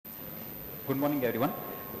Good morning, everyone.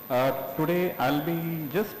 Today, I'll be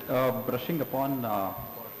just brushing upon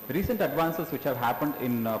recent advances which have happened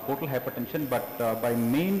in portal hypertension, but my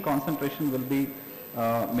main concentration will be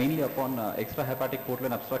mainly upon extrahepatic portal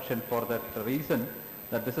vein obstruction for that reason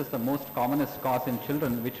that this is the most commonest cause in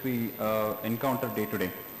children which we encounter day to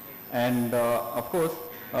day. And of course,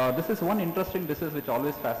 this is one interesting disease which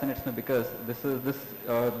always fascinates me because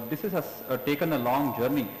this has taken a long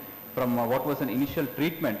journey from what was an initial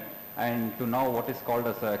treatment and to now what is called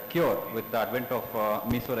as a cure with the advent of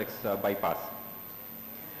Mesorex bypass.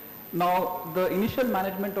 Now, the initial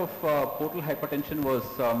management of portal hypertension was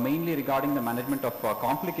mainly regarding the management of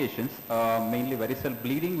complications, mainly varicose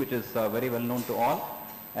bleeding, which is very well known to all,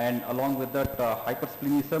 and along with that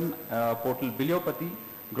hypersplenism, portal biliopathy,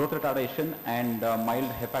 growth retardation, and mild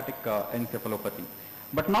hepatic encephalopathy.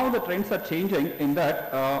 But now the trends are changing in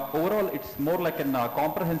that overall it's more like a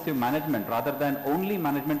comprehensive management rather than only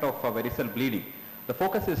management of varicose bleeding. The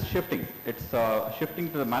focus is shifting. It's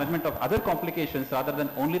shifting to the management of other complications rather than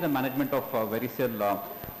only the management of varicose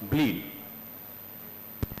bleed.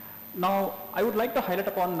 Now, I would like to highlight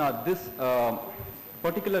upon this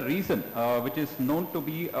particular reason which is known to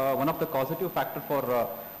be one of the causative factors for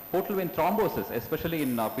portal vein thrombosis, especially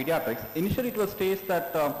in pediatrics. Initially it was stated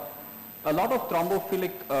that a lot of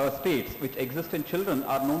thrombophilic states which exist in children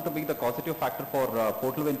are known to be the causative factor for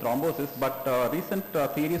portal vein thrombosis, but recent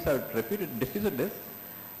theories have diffused this,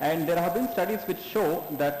 and there have been studies which show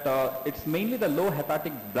that it's mainly the low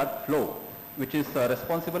hepatic blood flow which is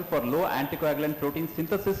responsible for low anticoagulant protein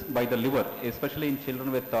synthesis by the liver, especially in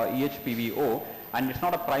children with EHPVO, and it's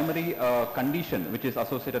not a primary condition which is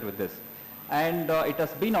associated with this. And it has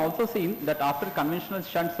been also seen that after conventional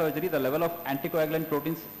shunt surgery, the level of anticoagulant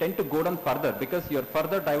proteins tend to go down further because you are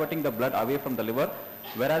further diverting the blood away from the liver,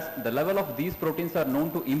 whereas the level of these proteins are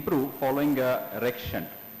known to improve following a Rex shunt.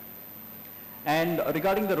 And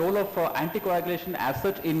regarding the role of anticoagulation as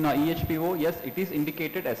such in EHPO, yes, it is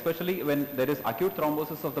indicated, especially when there is acute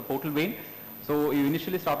thrombosis of the portal vein. So you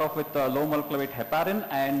initially start off with low molecular weight heparin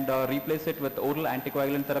and replace it with oral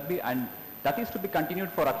anticoagulant therapy, and that is to be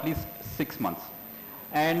continued for at least 6 months.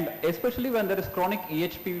 And especially when there is chronic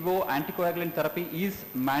EHPO, anticoagulant therapy is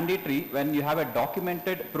mandatory when you have a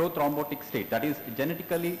documented prothrombotic state, that is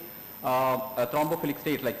genetically a thrombophilic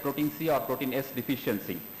state like protein C or protein S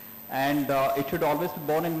deficiency. And it should always be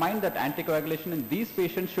borne in mind that anticoagulation in these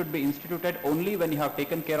patients should be instituted only when you have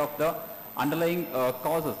taken care of the underlying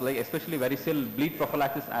causes, like especially varicose bleed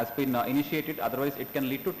prophylaxis has been initiated, otherwise it can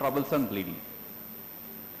lead to troublesome bleeding.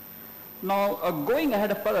 Now, going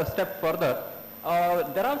ahead a step further,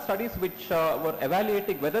 there are studies which were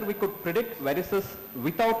evaluating whether we could predict varices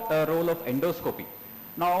without a role of endoscopy.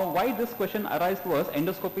 Now, why this question arose was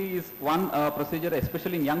endoscopy is one procedure,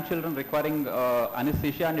 especially in young children requiring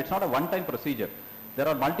anesthesia, and it's not a one-time procedure. There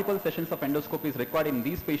are multiple sessions of endoscopy required in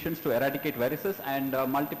these patients to eradicate varices, and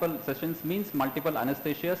multiple sessions means multiple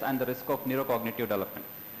anesthesias and the risk of neurocognitive development.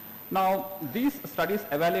 Now, these studies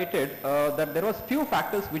evaluated that there was few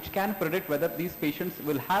factors which can predict whether these patients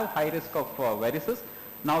will have high risk of varices.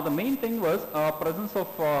 Now, the main thing was presence of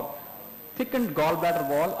thickened gallbladder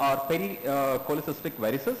wall or pericholecystic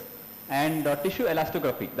varices, and tissue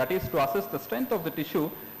elastography, that is to assess the strength of the tissue,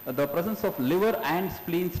 the presence of liver and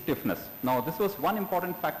spleen stiffness. Now, this was one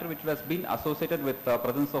important factor which has been associated with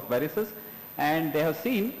presence of varices, and they have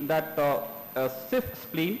seen that a stiff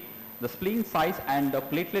spleen, the spleen size and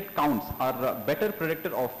platelet counts are better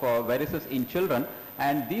predictor of varices in children,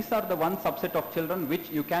 and these are the one subset of children which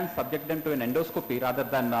you can subject them to an endoscopy rather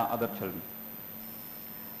than other children.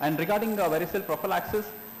 And regarding varicose prophylaxis,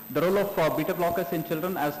 the role of beta blockers in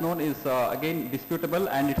children as known is again disputable,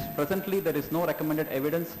 and it's presently there is no recommended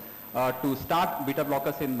evidence to start beta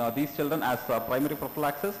blockers in these children as primary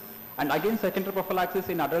prophylaxis. And again, secondary prophylaxis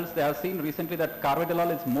in adults, they have seen recently that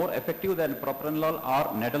carvedilol is more effective than propranolol or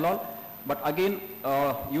nadolol, but again,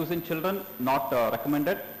 use in children not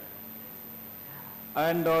recommended.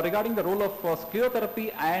 And regarding the role of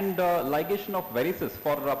sclerotherapy and ligation of varices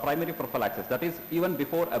for primary prophylaxis, that is even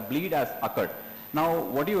before a bleed has occurred. Now,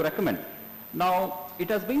 what do you recommend? Now, it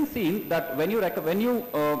has been seen that when you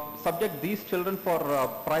subject these children for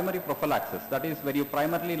primary prophylaxis, that is when you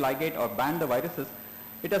primarily ligate or ban the varices,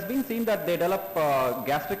 it has been seen that they develop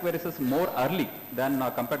gastric varices more early than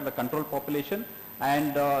compared to the control population,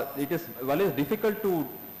 and it is very difficult to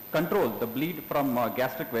control the bleed from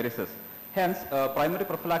gastric varices. Hence, primary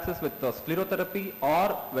prophylaxis with sclerotherapy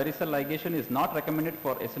or varicose ligation is not recommended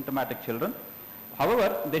for asymptomatic children.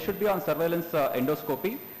 However, they should be on surveillance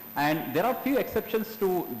endoscopy, and there are few exceptions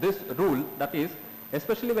to this rule, that is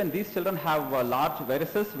especially when these children have large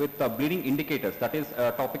varices with bleeding indicators, that is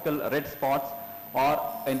topical red spots, or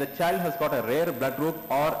when the child has got a rare blood group,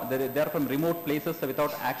 or they are from remote places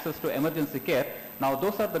without access to emergency care. Now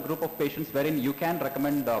those are the group of patients wherein you can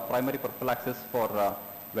recommend primary prophylaxis for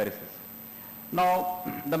varices. Now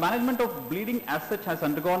the management of bleeding as such has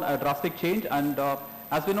undergone a drastic change, and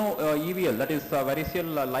as we know, EVL, that is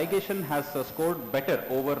variceal ligation, has scored better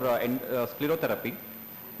over sclerotherapy.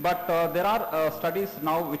 But there are studies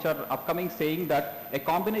now which are upcoming saying that a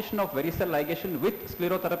combination of variceal ligation with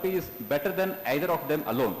sclerotherapy is better than either of them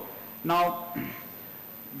alone. Now,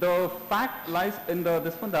 the fact lies in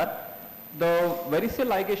this one, that the variceal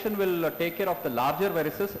ligation will take care of the larger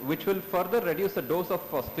varices, which will further reduce the dose of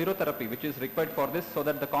sclerotherapy which is required for this, so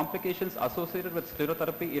that the complications associated with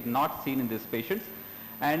sclerotherapy are not seen in these patients.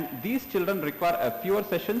 And these children require fewer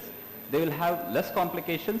sessions. They will have less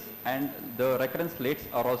complications, and the recurrence rates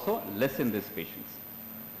are also less in these patients.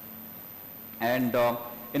 And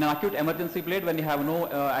in an acute emergency bleed, when you have no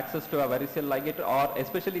access to a variceal ligator, or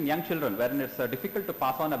especially in young children wherein it's difficult to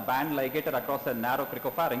pass on a band ligator across a narrow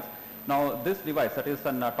cricopharynx, now this device, that is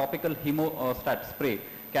a topical hemostat spray,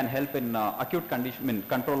 can help in acute condition,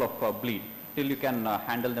 control of bleed till you can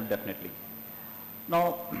handle them definitely.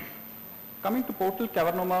 Now, coming to portal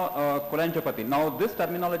cavernoma cholangiopathy. Now this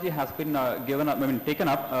terminology has been taken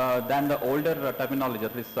up than the older terminology,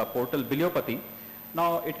 that is portal biliopathy.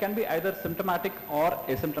 Now it can be either symptomatic or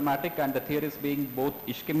asymptomatic, and the theories being both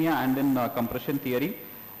ischemia and then compression theory.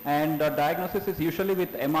 And diagnosis is usually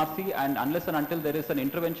with MRC, and unless and until there is an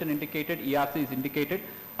intervention indicated, ERC is indicated.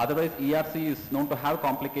 Otherwise ERC is known to have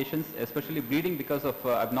complications, especially bleeding because of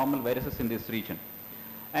abnormal varices in this region.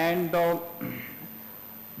 And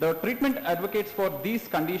the treatment advocates for these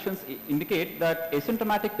conditions indicate that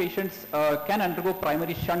asymptomatic patients can undergo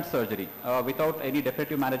primary shunt surgery without any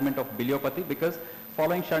definitive management of biliopathy, because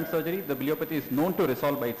following shunt surgery, the biliopathy is known to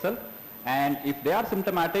resolve by itself. And if they are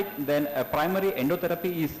symptomatic, then a primary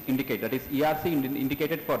endotherapy is indicated, that is ERC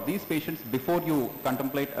indicated for these patients before you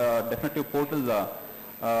contemplate definitive portal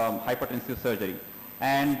hypertensive surgery.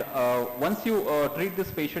 And once you treat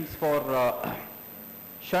these patients for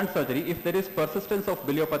shunt surgery, if there is persistence of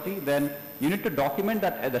biliopathy, then you need to document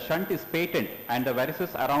that the shunt is patent and the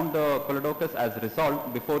varices around the choledochus as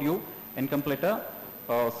resolved before you contemplate a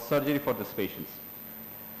surgery for these patients.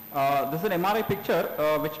 This is an MRI picture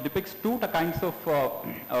which depicts two kinds of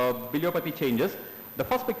biliopathy changes. The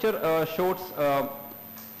first picture shows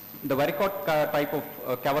the varicose type of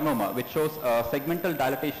cavernoma, which shows segmental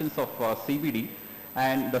dilatations of CVD,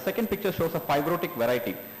 and the second picture shows a fibrotic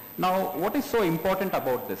variety. Now, what is so important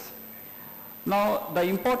about this? Now, the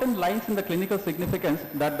important lines in the clinical significance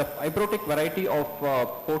that the fibrotic variety of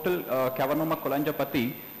portal cavernoma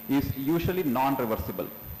cholangiopathy is usually non-reversible.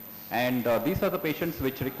 And these are the patients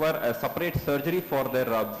which require a separate surgery for their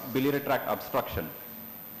biliary tract obstruction.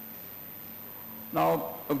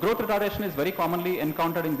 Now, growth retardation is very commonly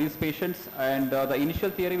encountered in these patients, and the initial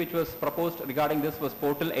theory which was proposed regarding this was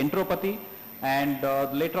portal enteropathy, and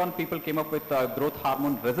later on people came up with growth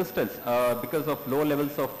hormone resistance because of low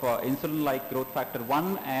levels of insulin-like growth factor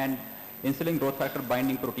 1 and insulin growth factor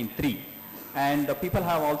binding protein 3. And people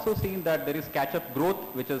have also seen that there is catch-up growth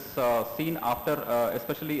which is seen after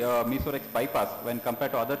especially mesorex bypass when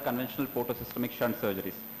compared to other conventional portosystemic shunt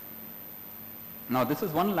surgeries. Now this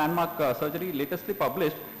is one landmark surgery latestly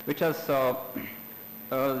published which has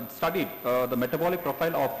studied the metabolic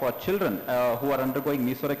profile of children who are undergoing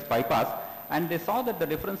mesorex bypass, and they saw that the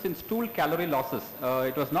difference in stool calorie losses,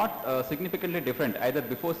 it was not significantly different either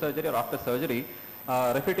before surgery or after surgery,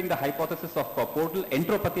 refuting the hypothesis of portal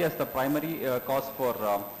enteropathy as the primary cause for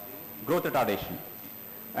growth retardation.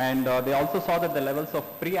 And they also saw that the levels of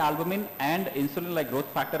prealbumin and insulin-like growth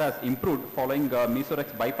factor has improved following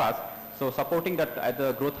mesorex bypass, so supporting that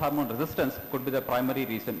the growth hormone resistance could be the primary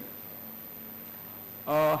reason.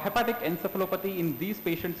 Hepatic encephalopathy in these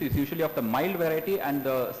patients is usually of the mild variety, and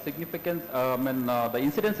the significance, the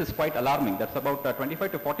incidence is quite alarming. That's about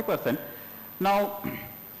 25 to 40%. Now,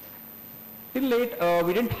 till late,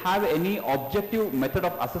 we didn't have any objective method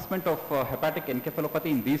of assessment of hepatic encephalopathy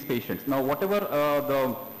in these patients. Now, whatever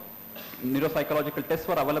the neuropsychological tests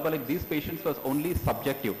were available in these patients was only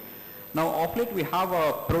subjective. Now, of late, we have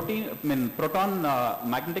a proton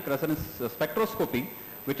magnetic resonance spectroscopy,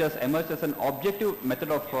 which has emerged as an objective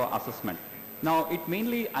method of assessment. Now, it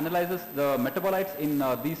mainly analyzes the metabolites in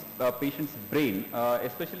these patients' brain,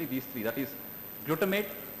 especially these three, that is glutamate,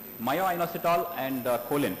 myoinositol, and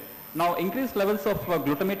choline. Now, increased levels of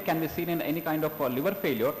glutamate can be seen in any kind of liver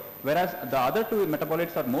failure, whereas the other two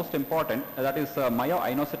metabolites are most important, that is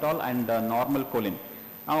myoinositol and normal choline.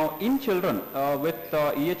 Now, in children with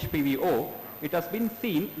EHPVO, it has been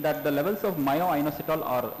seen that the levels of myo-inositol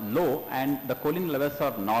are low and the choline levels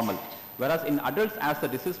are normal. Whereas in adults, as the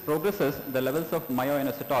disease progresses, the levels of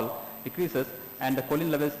myo-inositol decreases and the choline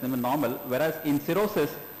levels remain normal. Whereas in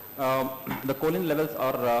cirrhosis, the choline levels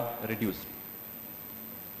are reduced.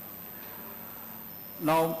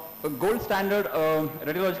 Now, a gold standard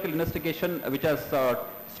radiological investigation which has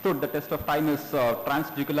stood the test of time is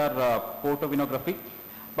transjugular portovenography.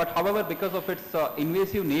 But however, because of its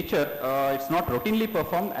invasive nature, it's not routinely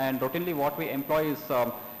performed, and routinely what we employ is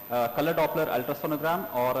color Doppler ultrasonogram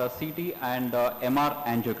or CT and MR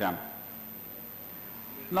angiogram.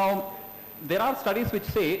 Now, there are studies which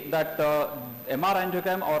say that MR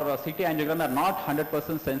angiogram or CT angiogram are not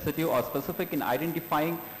 100% sensitive or specific in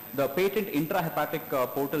identifying the patent intrahepatic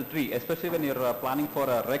portal tree, especially when you're planning for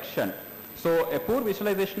a REX shunt. So a poor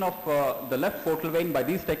visualization of the left portal vein by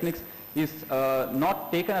these techniques is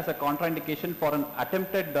not taken as a contraindication for an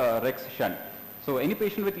attempted REX shunt. So any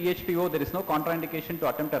patient with EHPO, there is no contraindication to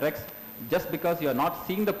attempt a REX just because you are not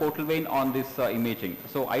seeing the portal vein on this imaging.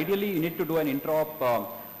 So ideally, you need to do an intra-op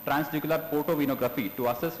transjugular portovenography to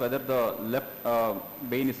assess whether the left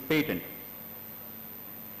vein is patent.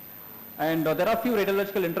 And there are few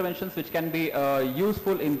radiological interventions which can be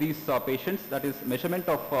useful in these patients, that is measurement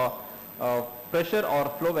of pressure or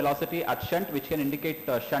flow velocity at shunt, which can indicate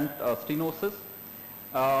shunt stenosis.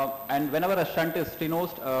 And whenever a shunt is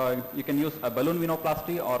stenosed, you can use a balloon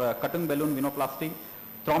venoplasty or a cutting balloon venoplasty,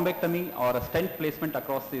 thrombectomy or a stent placement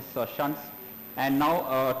across these shunts. And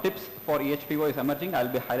now tips for EHPO is emerging. I'll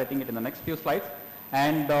be highlighting it in the next few slides.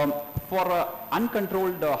 And for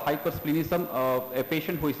uncontrolled hypersplenism, a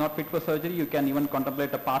patient who is not fit for surgery, you can even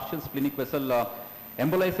contemplate a partial splenic vessel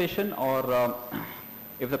embolization, or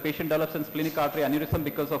if the patient develops an splenic artery aneurysm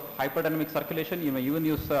because of hyperdynamic circulation, you may even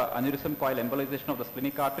use aneurysm coil embolization of the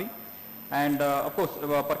splenic artery. And of course,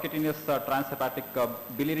 percutaneous transhepatic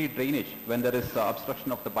biliary drainage when there is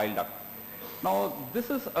obstruction of the bile duct. Now,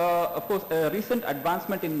 this is of course a recent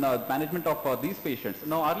advancement in management of these patients.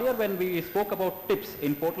 Now, earlier when we spoke about TIPS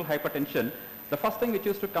in portal hypertension, the first thing which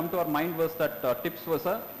used to come to our mind was that TIPS was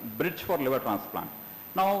a bridge for liver transplant.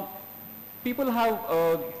 Now, people have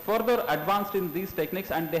further advanced in these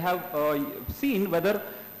techniques, and they have seen whether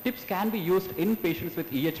TIPS can be used in patients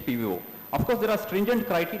with EHPVO. Of course, there are stringent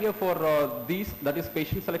criteria for these, that is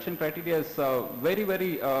patient selection criteria is very,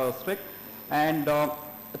 very strict, and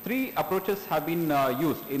three approaches have been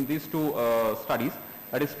used in these two studies,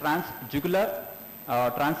 that is transjugular,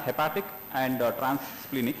 transhepatic and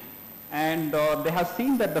transsplenic. And they have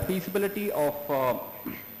seen that the feasibility of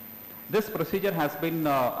this procedure has been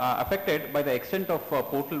affected by the extent of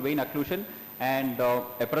portal vein occlusion, and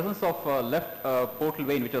a presence of left portal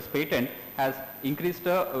vein, which was patent, has increased,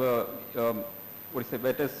 it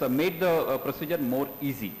has made the procedure more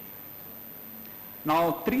easy.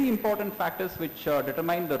 Now, three important factors which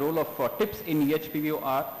determine the role of TIPS in EHPVO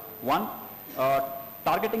are: one,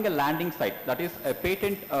 targeting a landing site, that is a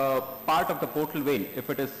patent part of the portal vein if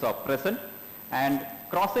it is present, and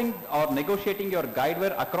crossing or negotiating your guide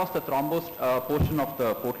wire across the thrombosed portion of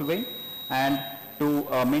the portal vein, and to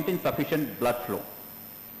maintain sufficient blood flow.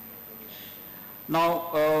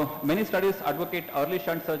 Now, many studies advocate early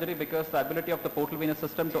shunt surgery because the ability of the portal venous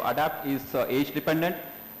system to adapt is age dependent,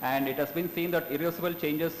 and it has been seen that irreversible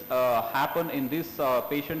changes happen in these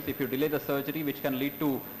patients if you delay the surgery, which can lead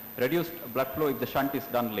to reduced blood flow if the shunt is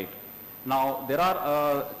done late. Now, there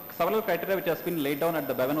are several criteria which has been laid down at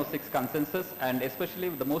the Bevan 06 consensus, and especially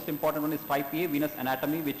the most important one is type A venous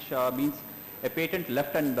anatomy, which means a patent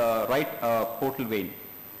left and right portal vein.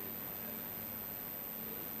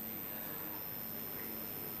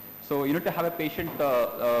 So you need to have a patient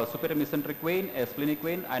superior mesenteric vein, a splenic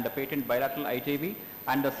vein, and a patent bilateral IJV.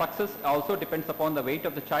 And the success also depends upon the weight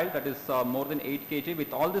of the child, that is more than 8 kg.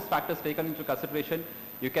 With all these factors taken into consideration,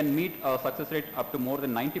 you can meet a success rate up to more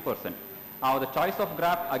than 90%. Now, the choice of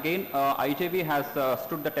graft, again, IJV has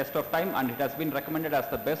stood the test of time, and it has been recommended as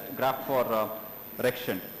the best graft for REX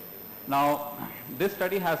shunt. Now, this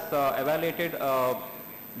study has evaluated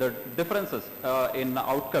the differences in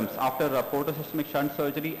outcomes after portosystemic shunt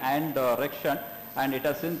surgery and REX shunt, and it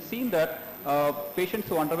has seen that patients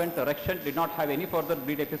who underwent REX shunt did not have any further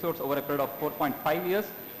bleed episodes over a period of 4.5 years,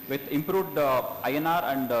 with improved INR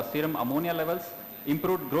and serum ammonia levels,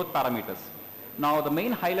 improved growth parameters. Now, the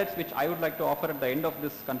main highlights which I would like to offer at the end of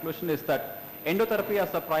this conclusion is that endotherapy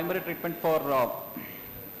as a primary treatment for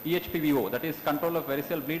EHPVO, that is control of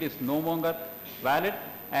variceal bleed, is no longer valid,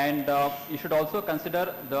 and you should also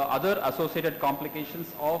consider the other associated complications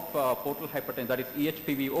of portal hypertension, that is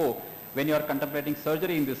EHPVO, when you are contemplating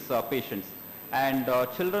surgery in these patients. And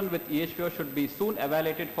children with EHPO should be soon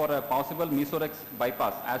evaluated for a possible mesorex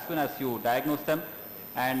bypass as soon as you diagnose them.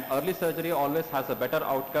 And early surgery always has a better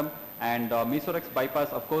outcome, and mesorex bypass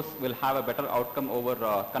of course will have a better outcome over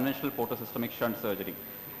conventional portosystemic shunt surgery.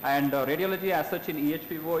 And radiology as such in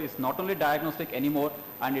EHPO is not only diagnostic anymore,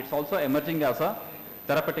 and it's also emerging as a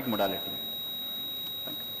therapeutic modality.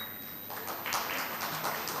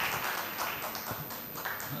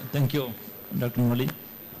 Thank you, Dr. Murali.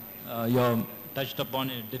 You touched upon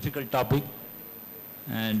a difficult topic,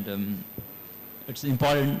 and it's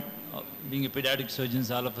important, being a pediatric surgeons,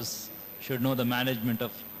 all of us should know the management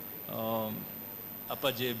of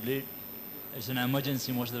upper GI bleed. It's an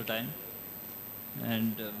emergency most of the time.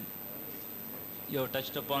 And you have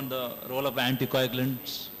touched upon the role of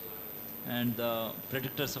anticoagulants and the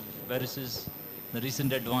predictors of varices, the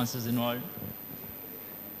recent advances involved.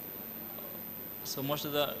 So most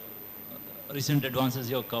of the recent advances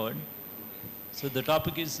you have covered. So the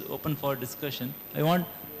topic is open for discussion. I want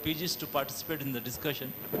PGs to participate in the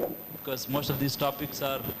discussion because most of these topics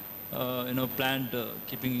are planned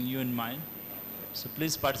keeping you in mind. So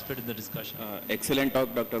please participate in the discussion. Excellent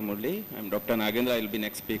talk, Dr. Murali. I'm Dr. Nagendra. I will be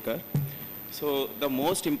next speaker. So the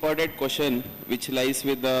most important question which lies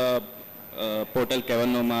with the portal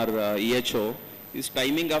cavernoma or EHO is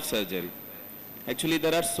timing of surgery. Actually,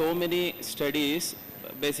 there are so many studies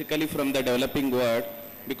basically from the developing world,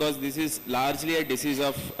 because this is largely a disease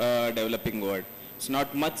of developing world. It's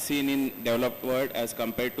not much seen in developed world as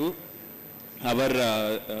compared to our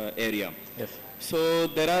area. Yes. So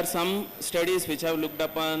there are some studies which have looked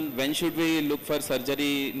upon when should we look for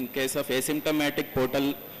surgery in case of asymptomatic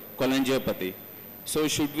portal cholangiopathy. So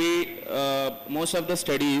should we, most of the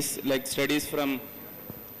studies, like studies from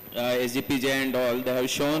SGPJ and all, they have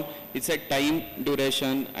shown it's a time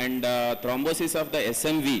duration, and thrombosis of the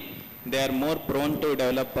SMV, they are more prone to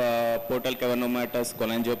develop portal cavernomatous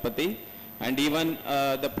cholangiopathy. And even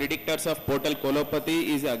the predictors of portal colopathy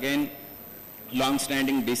is again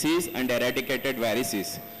long-standing disease and eradicated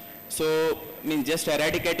varices. So, just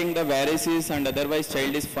eradicating the varices and otherwise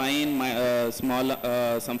child is fine, small,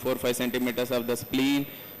 some 4-5 centimeters of the spleen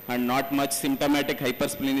and not much symptomatic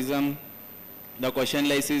hypersplenism. The question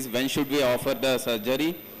lies is when should we offer the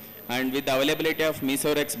surgery? And with the availability of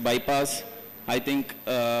mesorex bypass, I think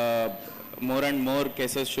more and more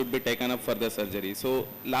cases should be taken up for the surgery. So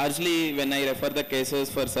largely when I refer the cases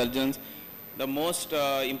for surgeons, the most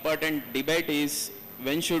important debate is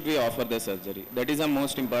when should we offer the surgery. That is the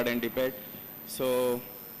most important debate. So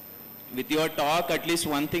with your talk, at least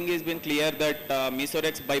one thing has been clear, that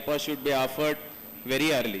mesorex bypass should be offered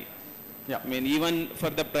very early. Yeah. Even for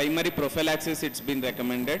the primary prophylaxis, it's been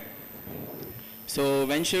recommended. So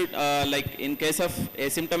when should, like in case of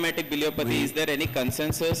asymptomatic biliopathy, is there any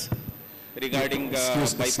consensus regarding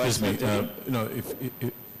bypass surgery? If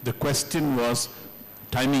the question was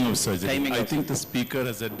timing of surgery. I think the surgery. speaker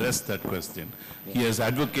has addressed that question. He has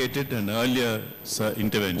advocated an earlier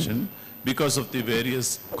intervention because of the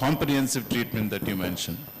various comprehensive treatment that you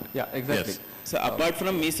mentioned. Yeah, exactly. Yes. So apart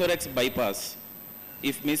from mesorex bypass,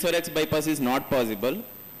 if mesorex bypass is not possible,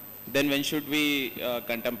 then when should we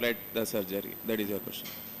contemplate the surgery? That is your question.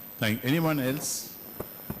 Thank you. Anyone else?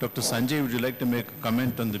 Dr. Sanjay, would you like to make a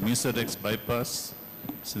comment on the mesorex bypass,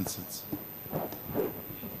 since it's...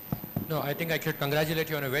 No, I think I should congratulate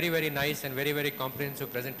you on a very, very nice and very, very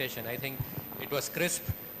comprehensive presentation. I think it was crisp.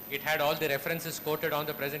 It had all the references quoted on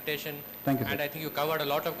the presentation. Thank you, sir. And I think you covered a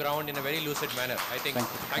lot of ground in a very lucid manner. I think,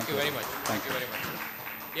 thank you very much. Thank you very much.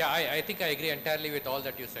 Yeah, I think I agree entirely with all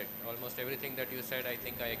that you said. Almost everything that you said, I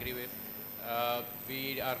think I agree with.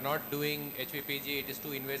 We are not doing HVPG. It is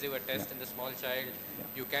too invasive a test in the small child.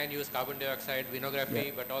 You can use carbon dioxide,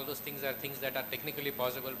 venography, but all those things are things that are technically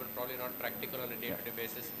possible, but probably not practical on a day-to-day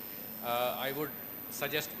basis. I would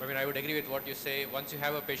suggest, I would agree with what you say. Once you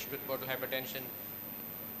have a patient with portal hypertension,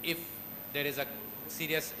 if there is a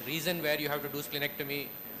serious reason where you have to do splenectomy,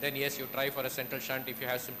 then yes, you try for a central shunt if you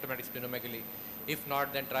have symptomatic splenomegaly. If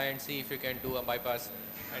not, then try and see if you can do a bypass,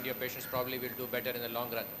 and your patients probably will do better in the long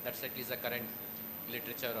run. That's at least the current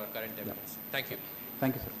literature or current evidence. Thank you.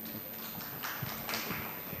 Thank you, sir.